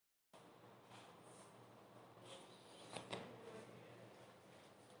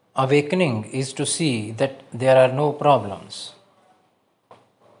Awakening is to see that there are no problems.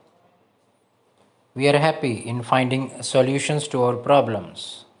 We are happy in finding solutions to our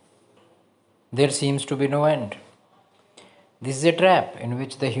problems. There seems to be no end. This is a trap in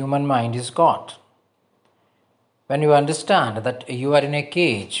which the human mind is caught. When you understand that you are in a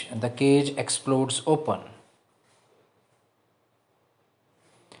cage, the cage explodes open.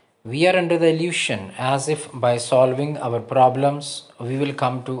 We are under the illusion as if by solving our problems we will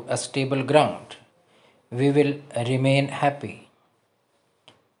come to a stable ground. We will remain happy.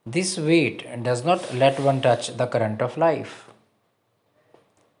 This weight does not let one touch the current of life.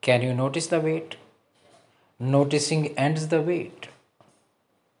 Can you notice the weight? Noticing ends the weight.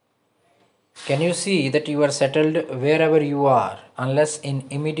 Can you see that you are settled wherever you are, unless in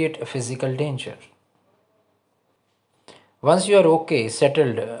immediate physical danger? Once you are okay,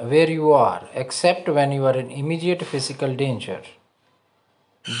 settled where you are, except when you are in immediate physical danger,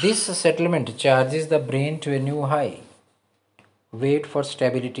 this settlement charges the brain to a new high. Wait for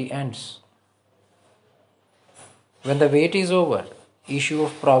stability ends. When the wait is over, issue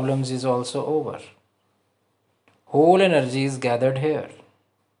of problems is also over. Whole energy is gathered here.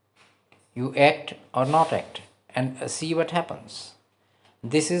 You act or not act and see what happens.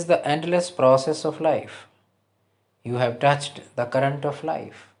 This is the endless process of life. You have touched the current of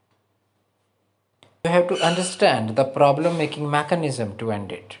life. You have to understand the problem-making mechanism to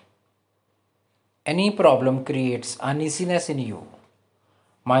end it. Any problem creates uneasiness in you.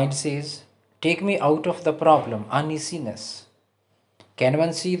 Mind says, take me out of the problem, uneasiness. Can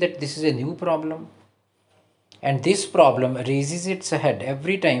one see that this is a new problem? And this problem raises its head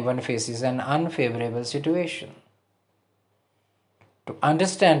every time one faces an unfavorable situation. To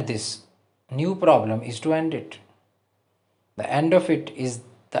understand this new problem is to end it. The end of it is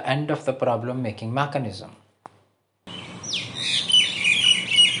the end of the problem-making mechanism.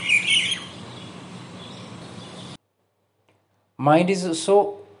 Mind is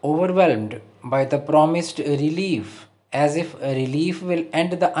so overwhelmed by the promised relief, as if relief will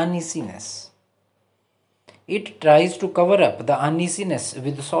end the uneasiness. It tries to cover up the uneasiness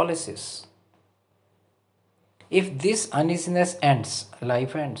with solaces. If this uneasiness ends,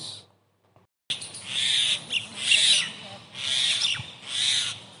 life ends.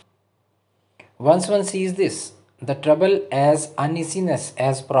 Once one sees this, the trouble as uneasiness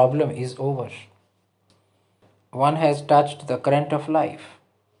as problem is over. One has touched the current of life.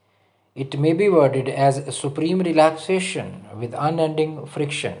 It may be worded as supreme relaxation with unending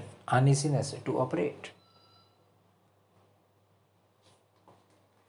friction, uneasiness to operate.